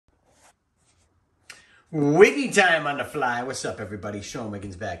Wiggy time on the fly. What's up, everybody? Sean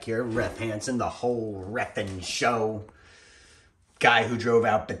Wiggins back here. Ref Hansen, the whole reffing show. Guy who drove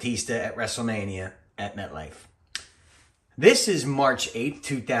out Batista at WrestleMania at MetLife. This is March 8th,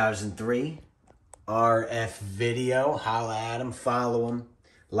 2003. RF Video. Holla at them. Follow them.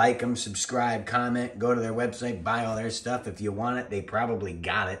 Like them. Subscribe. Comment. Go to their website. Buy all their stuff. If you want it, they probably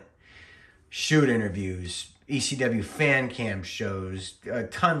got it. Shoot interviews. ECW fan cam shows,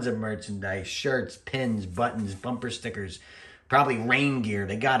 tons of merchandise, shirts, pins, buttons, bumper stickers, probably rain gear.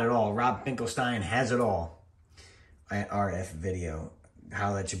 They got it all. Rob Finkelstein has it all at RF Video.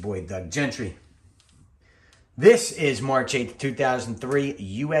 Holla at your boy, Doug Gentry. This is March 8th, 2003,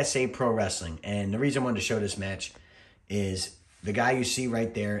 USA Pro Wrestling. And the reason I wanted to show this match is the guy you see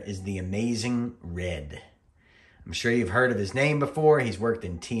right there is the Amazing Red. I'm sure you've heard of his name before. He's worked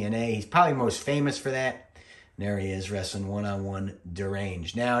in TNA. He's probably most famous for that. There he is, wrestling one-on-one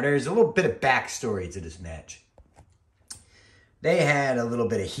Deranged. Now, there's a little bit of backstory to this match. They had a little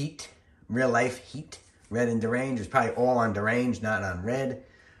bit of heat, real-life heat. Red and Deranged was probably all on Deranged, not on Red.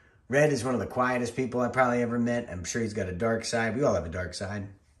 Red is one of the quietest people I probably ever met. I'm sure he's got a dark side. We all have a dark side.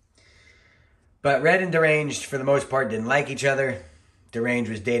 But Red and Deranged, for the most part, didn't like each other.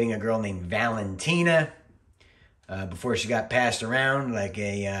 Deranged was dating a girl named Valentina. Before she got passed around like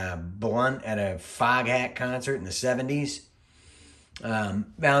a blunt at a Fog Hat concert in the 70s.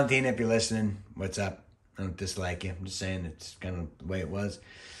 Valentina, if you're listening, what's up? I don't dislike you. I'm just saying it's kind of the way it was.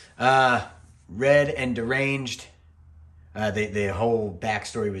 Red and Deranged. The whole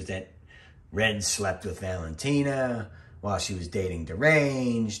backstory was that Red slept with Valentina while she was dating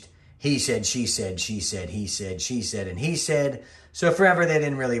Deranged. He said, she said, she said, he said, she said, and he said. So forever, they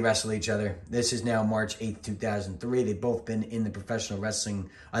didn't really wrestle each other. This is now March 8th, 2003. They've both been in the professional wrestling,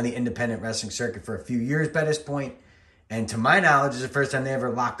 on the independent wrestling circuit for a few years by this point. And to my knowledge, it's the first time they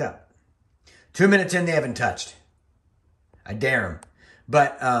ever locked up. 2 minutes in, they haven't touched. I dare them.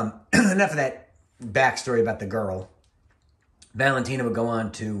 But enough of that backstory about the girl. Valentina would go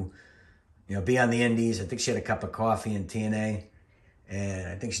on to, be on the indies. I think she had a cup of coffee in TNA. And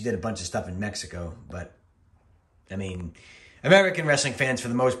I think she did a bunch of stuff in Mexico. But, American wrestling fans, for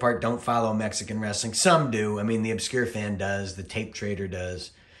the most part, don't follow Mexican wrestling. Some do. The obscure fan does. The tape trader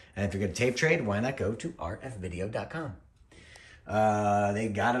does. And if you're going to tape trade, why not go to rfvideo.com? They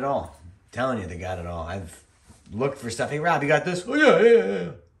got it all. I'm telling you, they got it all. I've looked for stuff. Hey, Rob, you got this? Oh, yeah.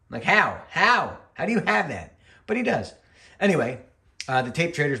 I'm like, how? How do you have that? But he does. Anyway, the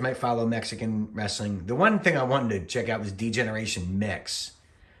tape traders might follow Mexican wrestling. The one thing I wanted to check out was Degeneration Mix.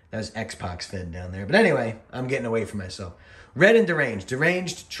 That was X-Pac's Finn down there. But anyway, I'm getting away from myself. Red and Deranged.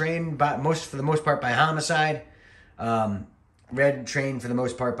 Deranged trained for the most part by Homicide. Red trained for the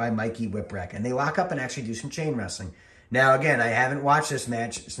most part by Mikey Whipwreck. And they lock up and actually do some chain wrestling. Now, again, I haven't watched this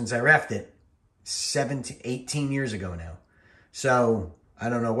match since I refed it 18 years ago now. So, I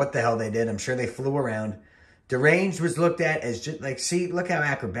don't know what the hell they did. I'm sure they flew around. Deranged was looked at as just like, see, look how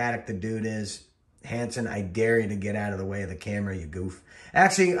acrobatic the dude is. Hansen, I dare you to get out of the way of the camera, you goof.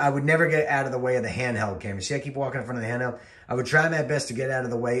 Actually, I would never get out of the way of the handheld camera. See, I keep walking in front of the handheld. I would try my best to get out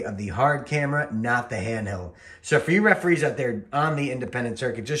of the way of the hard camera, not the handheld. So for you referees out there on the independent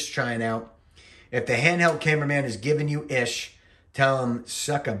circuit, just trying out, if the handheld cameraman is giving you ish, tell him,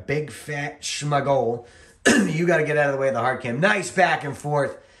 suck a big fat schmuggle. You got to get out of the way of the hard cam. Nice back and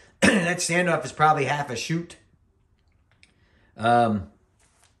forth. That standoff is probably half a shoot. But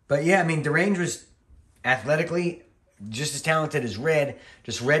yeah, Deranged was athletically just as talented as Red.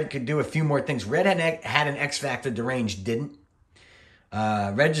 Just Red could do a few more things. Red had an X factor, Deranged didn't.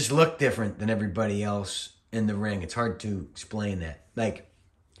 Red just looked different than everybody else in the ring. It's hard to explain that.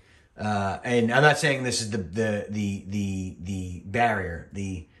 And I'm not saying this is the barrier,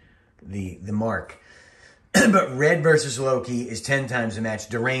 the mark. But Red versus Loki is 10 times the match.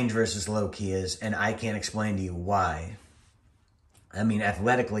 Deranged versus Loki is, and I can't explain to you why.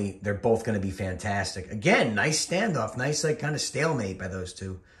 Athletically, they're both going to be fantastic. Again, nice standoff. Nice, kind of stalemate by those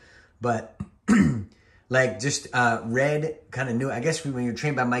two. But, Red kind of knew. I guess when you're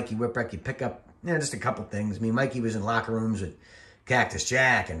trained by Mikey Whipwreck, you pick up, just a couple things. Mikey was in locker rooms with Cactus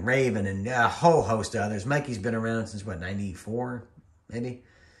Jack and Raven and a whole host of others. Mikey's been around since, 94, maybe?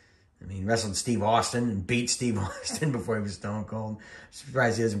 Wrestled Steve Austin and beat Steve Austin before he was Stone Cold.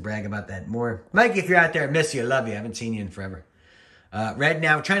 Surprised he doesn't brag about that more. Mikey, if you're out there, I miss you. I love you. I haven't seen you in forever. Red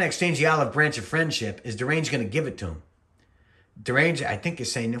now trying to exchange the olive branch of friendship. Is Deranged going to give it to him? Deranged, I think,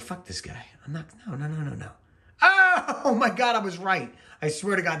 is saying, no, fuck this guy. I'm not, no. Oh, my God, I was right. I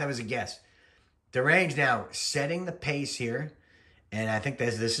swear to God, that was a guess. Deranged now setting the pace here. And I think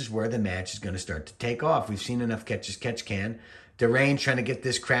this is where the match is going to start to take off. We've seen enough catch as catch can. Deranged trying to get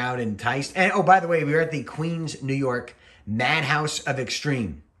this crowd enticed. And, oh, by the way, we were at the Queens, New York Madhouse of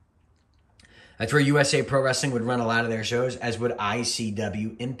Extreme. That's where USA Pro Wrestling would run a lot of their shows, as would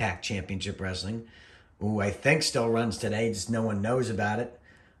ICW, Impact Championship Wrestling, who I think still runs today, just no one knows about it.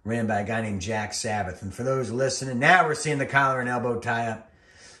 Ran by a guy named Jack Sabbath. And for those listening, now we're seeing the collar and elbow tie-up.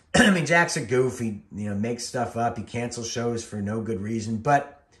 I mean, Jack's a goof. He, makes stuff up. He cancels shows for no good reason.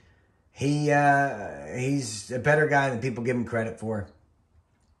 But he's a better guy than people give him credit for.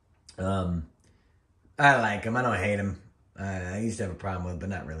 I like him. I don't hate him. I used to have a problem with it, but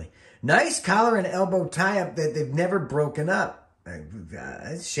not really. Nice collar and elbow tie-up that they've never broken up.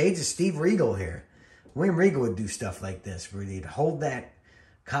 Shades of Steve Regal here. William Regal would do stuff like this, where he'd hold that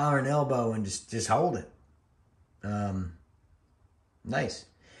collar and elbow and just hold it. Nice.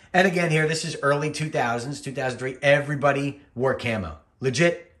 And again here, this is early 2000s, 2003. Everybody wore camo.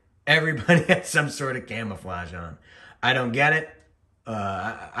 Legit, everybody had some sort of camouflage on. I don't get it.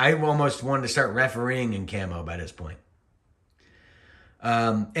 I almost wanted to start refereeing in camo by this point.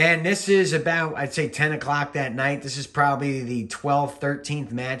 And this is about, I'd say, 10 o'clock that night. This is probably the 12th,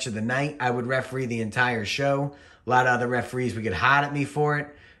 13th match of the night. I would referee the entire show. A lot of other referees would get hot at me for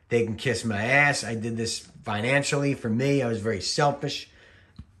it. They can kiss my ass. I did this financially for me. I was very selfish.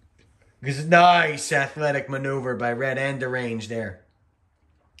 Because nice athletic maneuver by Red and Deranged there.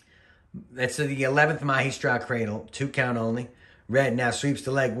 That's the 11th Mahistra cradle. 2 count only. Red now sweeps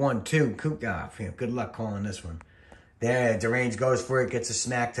the leg. 1, 2. Good luck calling this one. There, Deranged goes for it, gets a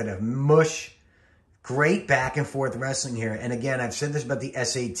smack to the mush. Great back and forth wrestling here. And again, I've said this about the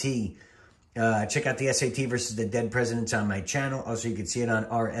SAT. Check out the SAT versus the Dead Presidents on my channel. Also, you can see it on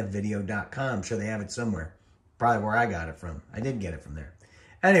rfvideo.com. I'm sure they have it somewhere. Probably where I got it from. I did get it from there.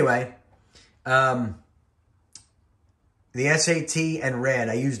 Anyway, the SAT and Red,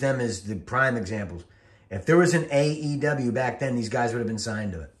 I use them as the prime examples. If there was an AEW back then, these guys would have been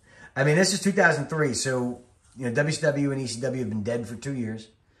signed to it. I mean, this is 2003, so... WCW and ECW have been dead for 2 years.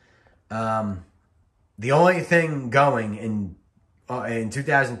 The only thing going in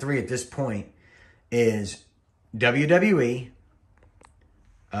 2003 at this point is WWE.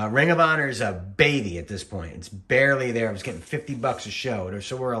 Ring of Honor is a baby at this point. It's barely there. It was getting $50 a show.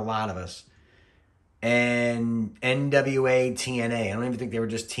 So were a lot of us. And NWA, TNA. I don't even think they were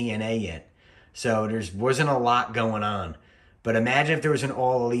just TNA yet. So there wasn't a lot going on. But imagine if there was an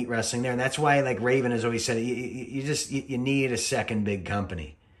all-elite wrestling there. And that's why, like Raven has always said, you need a second big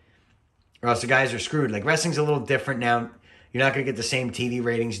company. Or else the guys are screwed. Like, wrestling's a little different now. You're not going to get the same TV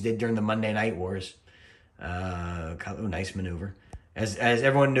ratings you did during the Monday Night Wars. Nice maneuver. As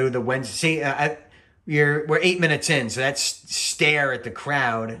everyone knew, the Wednesday... See, we're 8 minutes in, so that's stare at the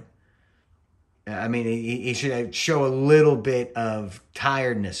crowd. I mean, he should show a little bit of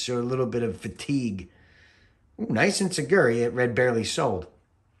tiredness, show a little bit of fatigue. Ooh, nice and Seguri. Red barely sold.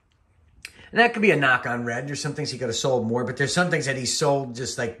 And that could be a knock on Red. There's some things he could have sold more, but there's some things that he sold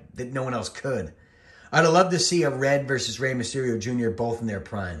just like that no one else could. I'd have loved to see a Red versus Rey Mysterio Jr. both in their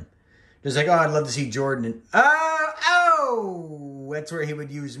prime. Just like, I'd love to see Jordan and... That's where he would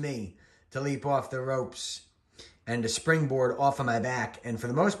use me to leap off the ropes and to springboard off of my back. And for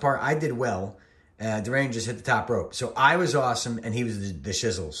the most part, I did well. Deranged just hit the top rope. So I was awesome, and he was the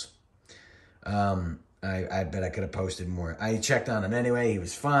shizzles. I bet I could have posted more. I checked on him anyway. He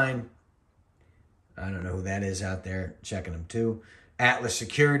was fine. I don't know who that is out there checking him too. Atlas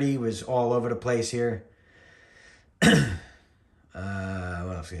Security was all over the place here. What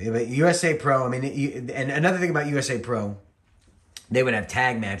else? But USA Pro, I mean, and another thing about USA Pro, they would have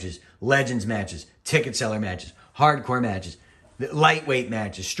tag matches, legends matches, ticket seller matches, hardcore matches, lightweight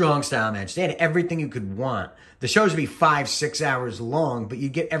matches, strong style matches. They had everything you could want. The shows would be 5-6 hours long, but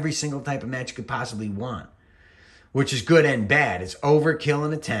you'd get every single type of match you could possibly want, which is good and bad. It's overkill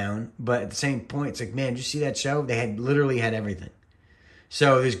in a town, but at the same point, it's like, man, did you see that show? They literally had everything.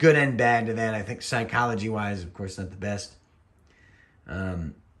 So there's good and bad to that. I think psychology-wise, of course, not the best.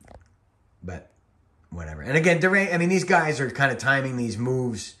 But whatever. And again, these guys are kind of timing these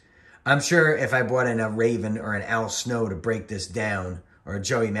moves. I'm sure if I brought in a Raven or an Al Snow to break this down, or a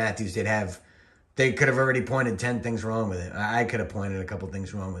Joey Matthews, they could have already pointed 10 things wrong with it. I could have pointed a couple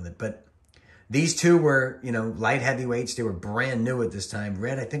things wrong with it. But these two were, light heavyweights. They were brand new at this time.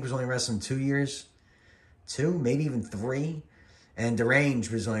 Red, I think, was only wrestling 2 years. 2, maybe even 3. And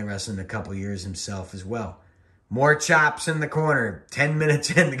Deranged was only wrestling a couple years himself as well. More chops in the corner. 10 minutes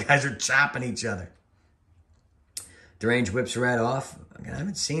in, the guys are chopping each other. Deranged whips Red off. I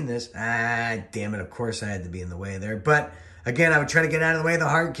haven't seen this. Damn it. Of course I had to be in the way there. But again, I would try to get out of the way of the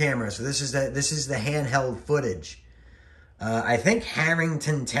hard camera. So this is the handheld footage. I think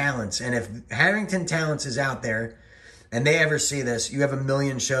Harrington Talents. And if Harrington Talents is out there, and they ever see this, you have a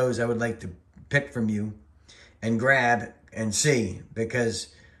million shows I would like to pick from you and grab and see,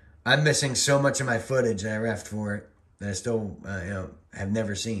 because I'm missing so much of my footage that I refed for it that I still have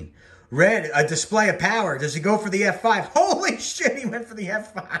never seen. Red, a display of power. Does he go for the F5? Holy shit, he went for the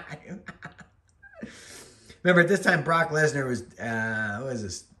F5. Remember, at this time, Brock Lesnar was, what was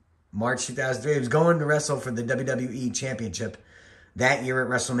this, March 2003. He was going to wrestle for the WWE Championship that year at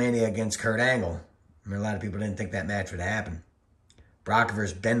WrestleMania against Kurt Angle. Remember, a lot of people didn't think that match would happen. Brock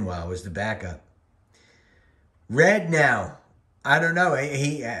versus Benoit was the backup. Red now. I don't know.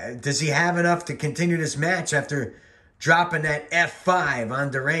 Does he have enough to continue this match after dropping that F5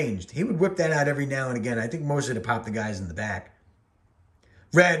 on Deranged? He would whip that out every now and again. I think most of it popped the guys in the back.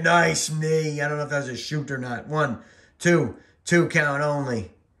 Red, nice knee. I don't know if that was a shoot or not. 1, 2 count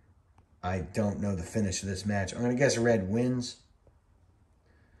only. I don't know the finish of this match. I'm going to guess Red wins.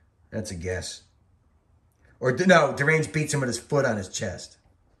 That's a guess. Or, no, Deranged beats him with his foot on his chest.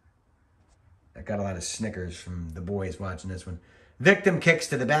 I got a lot of snickers from the boys watching this one. Victim kicks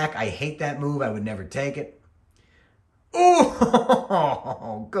to the back. I hate that move. I would never take it.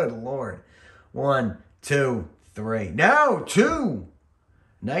 Oh, good Lord. 1, 2, 3. No, 2.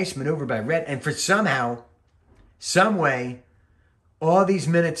 Nice maneuver by Red. And for somehow, some way, all these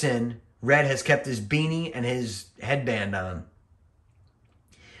minutes in, Red has kept his beanie and his headband on.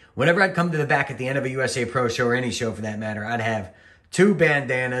 Whenever I'd come to the back at the end of a USA Pro show, or any show for that matter, I'd have 2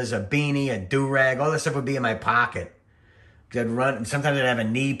 bandanas, a beanie, a do-rag. All this stuff would be in my pocket. I'd run. Sometimes I'd have a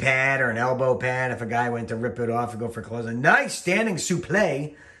knee pad or an elbow pad if a guy went to rip it off and go for close. A nice standing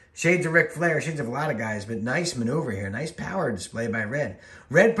suplex. Shades of Ric Flair, shades of a lot of guys, but nice maneuver here. Nice power display by Red.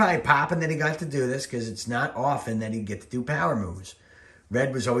 Red probably popping that he got to do this, because it's not often that he'd get to do power moves.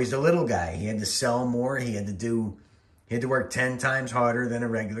 Red was always the little guy. He had to sell more. He had to work 10 times harder than a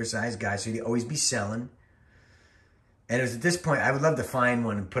regular sized guy, so he'd always be selling. And it was at this point, I would love to find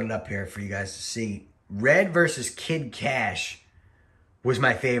one and put it up here for you guys to see. Red versus Kid Cash was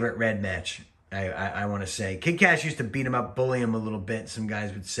my favorite Red match, I want to say. Kid Cash used to beat him up, bully him a little bit, some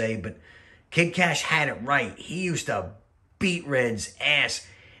guys would say, but Kid Cash had it right. He used to beat Red's ass,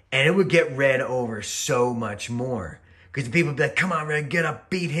 and it would get Red over so much more. Because the people would be like, come on, Red, get up,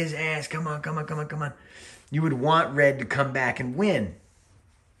 beat his ass, come on, come on, come on, come on. You would want Red to come back and win.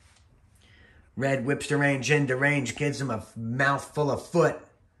 Red whips Deranged in. Deranged gives him a mouthful of foot.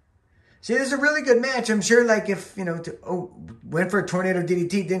 See, this is a really good match. I'm sure, like, if, went for a tornado DDT,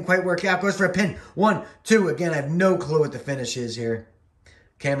 didn't quite work out, goes for a pin. 1, 2. Again, I have no clue what the finish is here.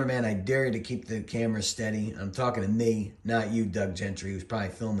 Cameraman, I dare you to keep the camera steady. I'm talking to me, not you, Doug Gentry, who's probably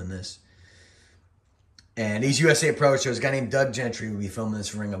filming this. And these USA Pro shows, a guy named Doug Gentry would be filming this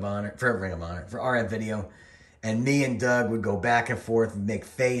for RF Video. And me and Doug would go back and forth, we'd make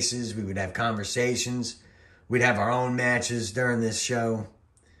faces, we would have conversations. We'd have our own matches during this show.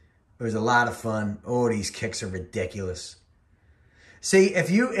 It was a lot of fun. Oh, these kicks are ridiculous. See,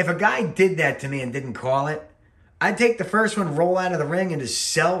 if a guy did that to me and didn't call it, I'd take the first one, roll out of the ring, and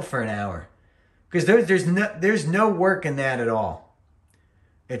just sell for an hour. Because there's no work in that at all.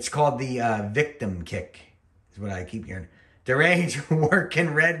 It's called the victim kick, is what I keep hearing. Deranged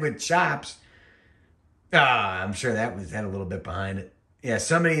working Red with chops. I'm sure that had a little bit behind it. Yeah,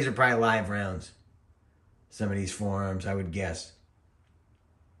 some of these are probably live rounds. Some of these forearms, I would guess.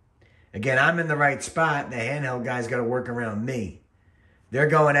 Again, I'm in the right spot. The handheld guys got to work around me. They're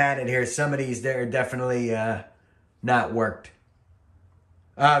going at it here. Some of these, they're definitely not worked.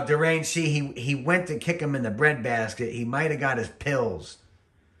 Deranged, see, he went to kick him in the breadbasket. He might have got his pills.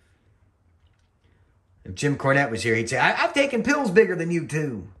 If Jim Cornette was here, he'd say, I've taken pills bigger than you,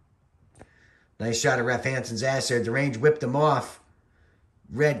 too. Nice shot of Ref Hanson's ass there. Deranged whipped him off.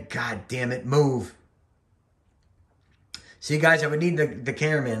 Red, god damn it, move. See, guys, I would need the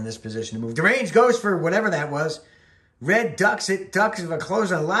cameraman in this position to move. Deranged goes for whatever that was. Red ducks it. Ducks with a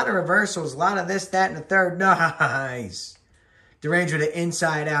close on a lot of reversals. A lot of this, that, and the third. Nice. Deranged with an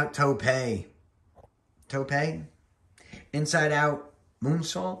inside-out tope. Tope? Inside-out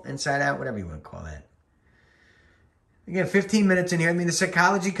moonsault? Inside-out? Whatever you want to call that. Again, 15 minutes in here. I mean, the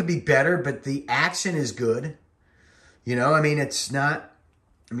psychology could be better, but the action is good. It's not...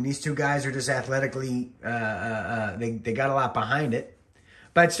 these two guys are just athletically, they got a lot behind it.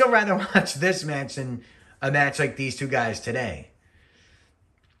 But I'd still rather watch this match than a match like these two guys today.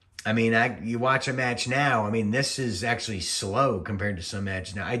 You watch a match now, this is actually slow compared to some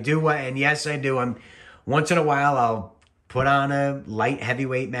matches now. I do, and yes, I do. Once in a while, I'll put on a light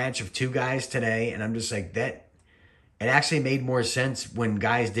heavyweight match of 2 guys today, and I'm just like, that. It actually made more sense when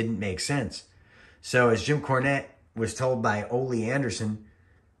guys didn't make sense. So as Jim Cornette was told by Ole Anderson,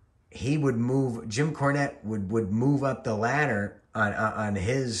 he would move, Jim Cornette would move up the ladder on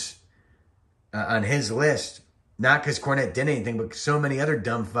his list. Not because Cornette did anything, but so many other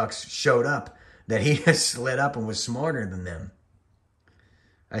dumb fucks showed up that he just slid up and was smarter than them.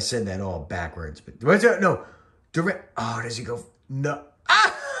 I said that all backwards, but no. Does he go? No.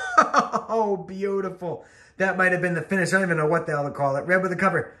 Oh, beautiful. That might have been the finish. I don't even know what the hell to call it. Red with the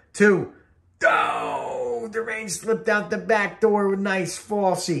cover. 2. Oh, Deranged slipped out the back door with nice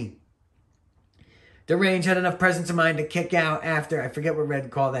falsy. Deranged had enough presence of mind to kick out after. I forget what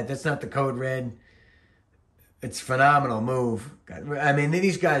Red called that. That's not the code Red. It's a phenomenal move. I mean,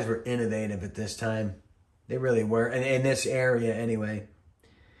 these guys were innovative at this time. They really were. In this area, anyway.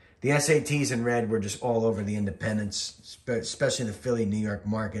 The SATs in Red were just all over the independents, especially the Philly, New York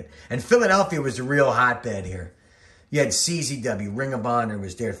market. And Philadelphia was a real hotbed here. You had CZW, Ring of Honor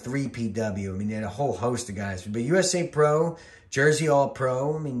was there, 3PW. I mean, you had a whole host of guys. But USA Pro, Jersey All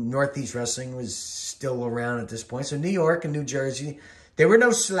Pro. I mean, Northeast Wrestling was still around at this point. So New York and New Jersey, there were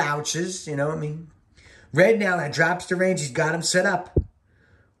no slouches, you know. I mean, Red now that drops the range. He's got him set up.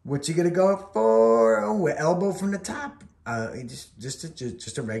 What's he going to go for? Oh, elbow from the top.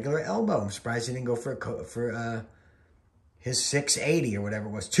 Just a regular elbow. I'm surprised he didn't go for his 680 or whatever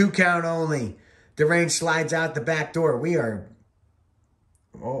it was. 2 count only. Deranged slides out the back door. We are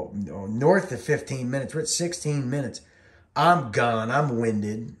north of 15 minutes. We're at 16 minutes. I'm gone. I'm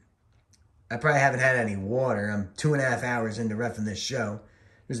winded. I probably haven't had any water. I'm 2.5 hours into reffing this show.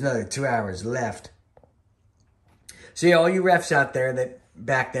 There's another 2 hours left. So yeah, all you refs out there that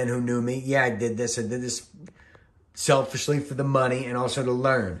back then who knew me, yeah, I did this selfishly for the money and also to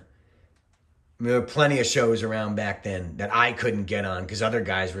learn. I mean, there were plenty of shows around back then that I couldn't get on because other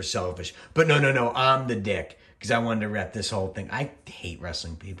guys were selfish. But no, I'm the dick because I wanted to rep this whole thing. I hate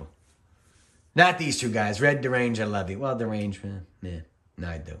wrestling people. Not these two guys. Red, Deranged, I love you. Well, Deranged, no,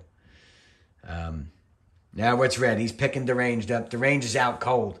 I do. Now what's Red? He's picking Deranged up. Deranged is out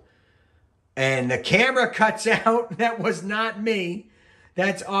cold. And the camera cuts out. That was not me.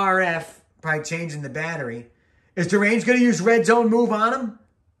 That's RF. Probably changing the battery. Is Deranged going to use Red's own move on him?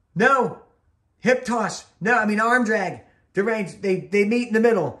 No. Hip toss. No, I mean arm drag. Deranged. They meet in the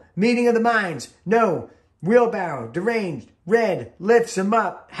middle. Meeting of the minds. No. Wheelbarrow. Deranged. Red lifts him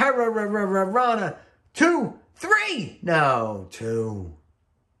up. Rana. 2, 3. No, 2.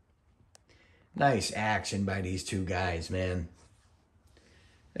 Nice action by these two guys, man.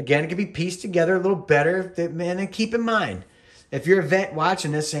 Again, it can be pieced together a little better, man. And keep in mind, if you're a vet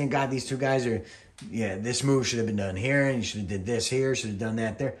watching this saying, God, these two guys are, yeah, this move should have been done here, and you should have did this here, should have done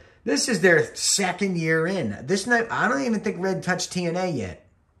that there. This is their second year in. This night, I don't even think Red touched TNA yet.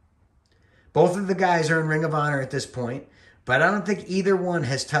 Both of the guys are in Ring of Honor at this point, but I don't think either one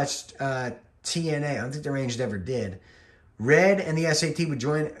has touched TNA. I don't think Deranged ever did. Red and the SAT would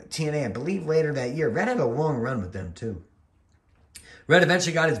join TNA, I believe, later that year. Red had a long run with them, too. Red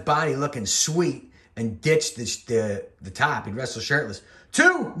eventually got his body looking sweet and ditched the top. He'd wrestle shirtless.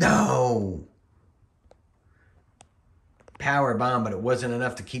 2! No! Power bomb, but it wasn't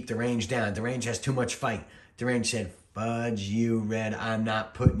enough to keep Deranged down. Deranged has too much fight. Deranged said, fudge you, Red. I'm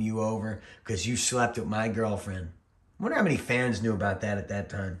not putting you over because you slept with my girlfriend. I wonder how many fans knew about that at that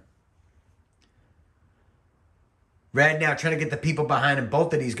time. Red now trying to get the people behind him.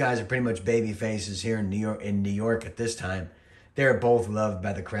 Both of these guys are pretty much baby faces here in New York at this time. They're both loved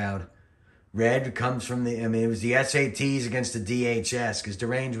by the crowd. Red comes from it was the SATs against the DHS because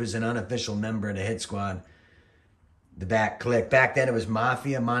Deranged was an unofficial member of the Hit Squad. The back click. Back then it was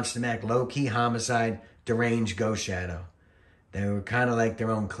Mafia, Monster Mac, Low Key, Homicide, Deranged, Ghost Shadow. They were kind of like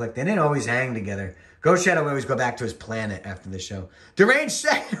their own clique. They didn't always hang together. Ghost Shadow would always go back to his planet after the show. Deranged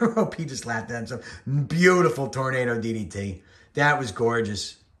second rope. He just laughed at himself. Beautiful tornado DDT. That was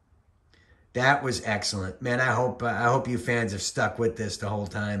gorgeous. That was excellent. Man, I hope you fans have stuck with this the whole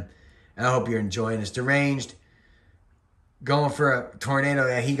time. I hope you're enjoying this. Deranged going for a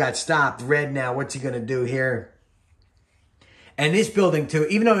tornado. He got stopped. Red now. What's he going to do here? And this building, too,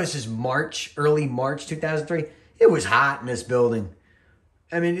 even though this is early March 2003, it was hot in this building.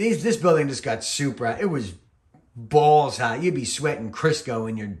 I mean, this building just got super hot. It was balls hot. You'd be sweating Crisco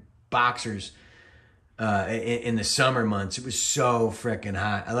in your boxers in the summer months. It was so freaking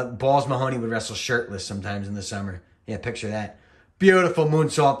hot. Balls Mahoney would wrestle shirtless sometimes in the summer. Yeah, picture that. Beautiful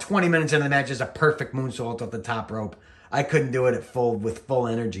moonsault. 20 minutes into the match, just a perfect moonsault off the top rope. I couldn't do it with full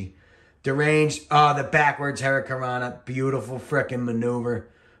energy. Deranged. Oh, the backwards Hurricanrana. Beautiful freaking maneuver.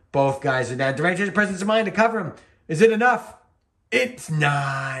 Both guys are down. Deranged has a presence of mind to cover him. Is it enough? It's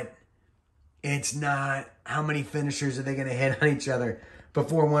not. It's not. How many finishers are they going to hit on each other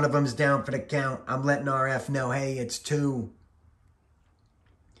before one of them's down for the count? I'm letting RF know, hey, it's 2.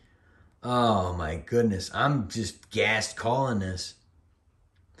 Oh, my goodness. I'm just gassed calling this.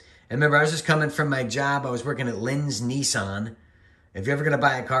 And remember, I was just coming from my job. I was working at Lynn's Nissan. If you're ever going to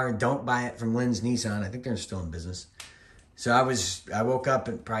buy a car, don't buy it from Lynn's Nissan. I think they're still in business. So I woke up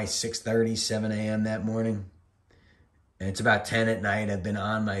at probably 6:30, 7 a.m. that morning. And it's about 10 at night. I've been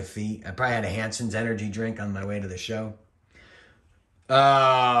on my feet. I probably had a Hanson's energy drink on my way to the show.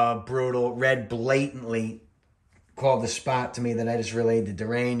 Brutal. Red blatantly called the spot to me that I just relayed to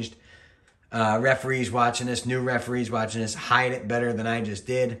Deranged. Referees watching this, new referees watching this, hide it better than I just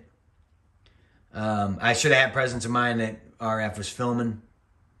did. I should have had presence of mind that RF was filming.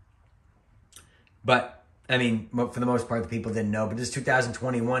 But, I mean, for the most part, the people didn't know. But this is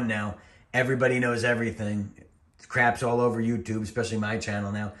 2021 now. Everybody knows everything. Crap's all over YouTube, especially my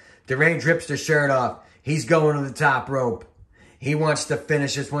channel now. Deranged rips the shirt off. He's going to the top rope. He wants to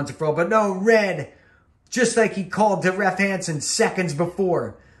finish this once and for all. But no, Red, just like he called to Ref Hansen seconds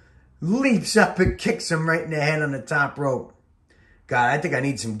before, leaps up and kicks him right in the head on the top rope. God, I think I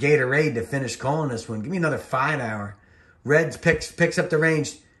need some Gatorade to finish calling this one. Give me another 5 hour. Red picks up the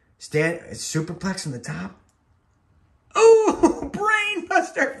range. Superplex on the top. Ooh, brain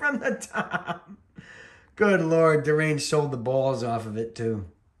buster from the top. Good Lord, Deranged sold the balls off of it too.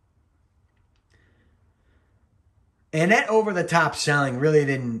 And that over-the-top selling really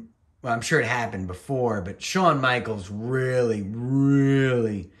didn't, well, I'm sure it happened before, but Shawn Michaels really,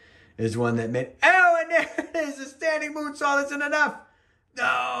 really is one that made, oh, and there it is, a standing moonsault isn't enough.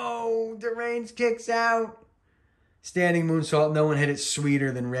 No, Deranged kicks out. Standing moonsault, no one hit it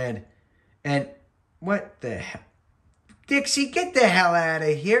sweeter than Red. And what the hell? Dixie, get the hell out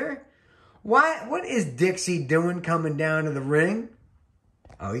of here. What is Dixie doing coming down to the ring?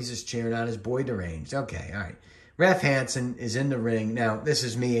 Oh, he's just cheering on his boy Deranged. Okay, all right. Ref Hansen is in the ring. Now, this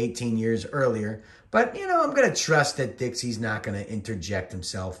is me 18 years earlier. But, you know, I'm going to trust that Dixie's not going to interject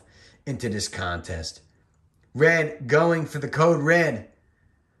himself into this contest. Red going for the code red.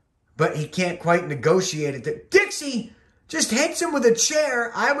 But he can't quite negotiate it. Dixie just hits him with a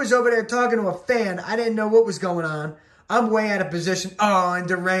chair. I was over there talking to a fan. I didn't know what was going on. I'm way out of position. Oh, and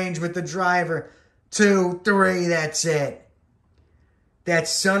Deranged with the driver. 2, 3, that's it. That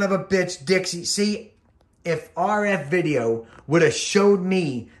son of a bitch, Dixie. See, if RF video would have showed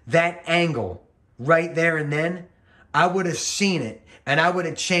me that angle right there and then, I would have seen it, and I would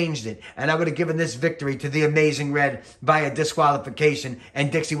have changed it, and I would have given this victory to the Amazing Red by a disqualification,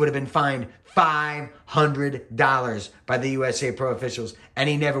 and Dixie would have been fined $500 by the USA Pro officials, and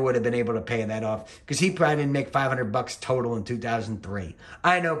he never would have been able to pay that off because he probably didn't make $500 total in 2003.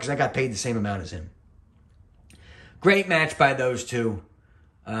 I know because I got paid the same amount as him. Great match by those two.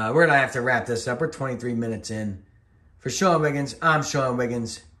 We're going to have to wrap this up. We're 23 minutes in. For Sean Wiggins, I'm Sean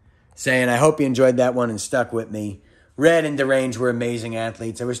Wiggins saying I hope you enjoyed that one and stuck with me. Red and Deranged were amazing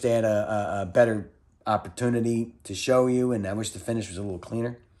athletes. I wish they had a better opportunity to show you, and I wish the finish was a little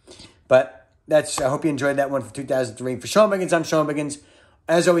cleaner. But I hope you enjoyed that one for 2003. For Sean Wiggins, I'm Sean Wiggins.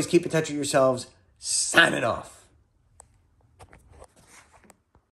 As always, keep in touch with yourselves. Signing off.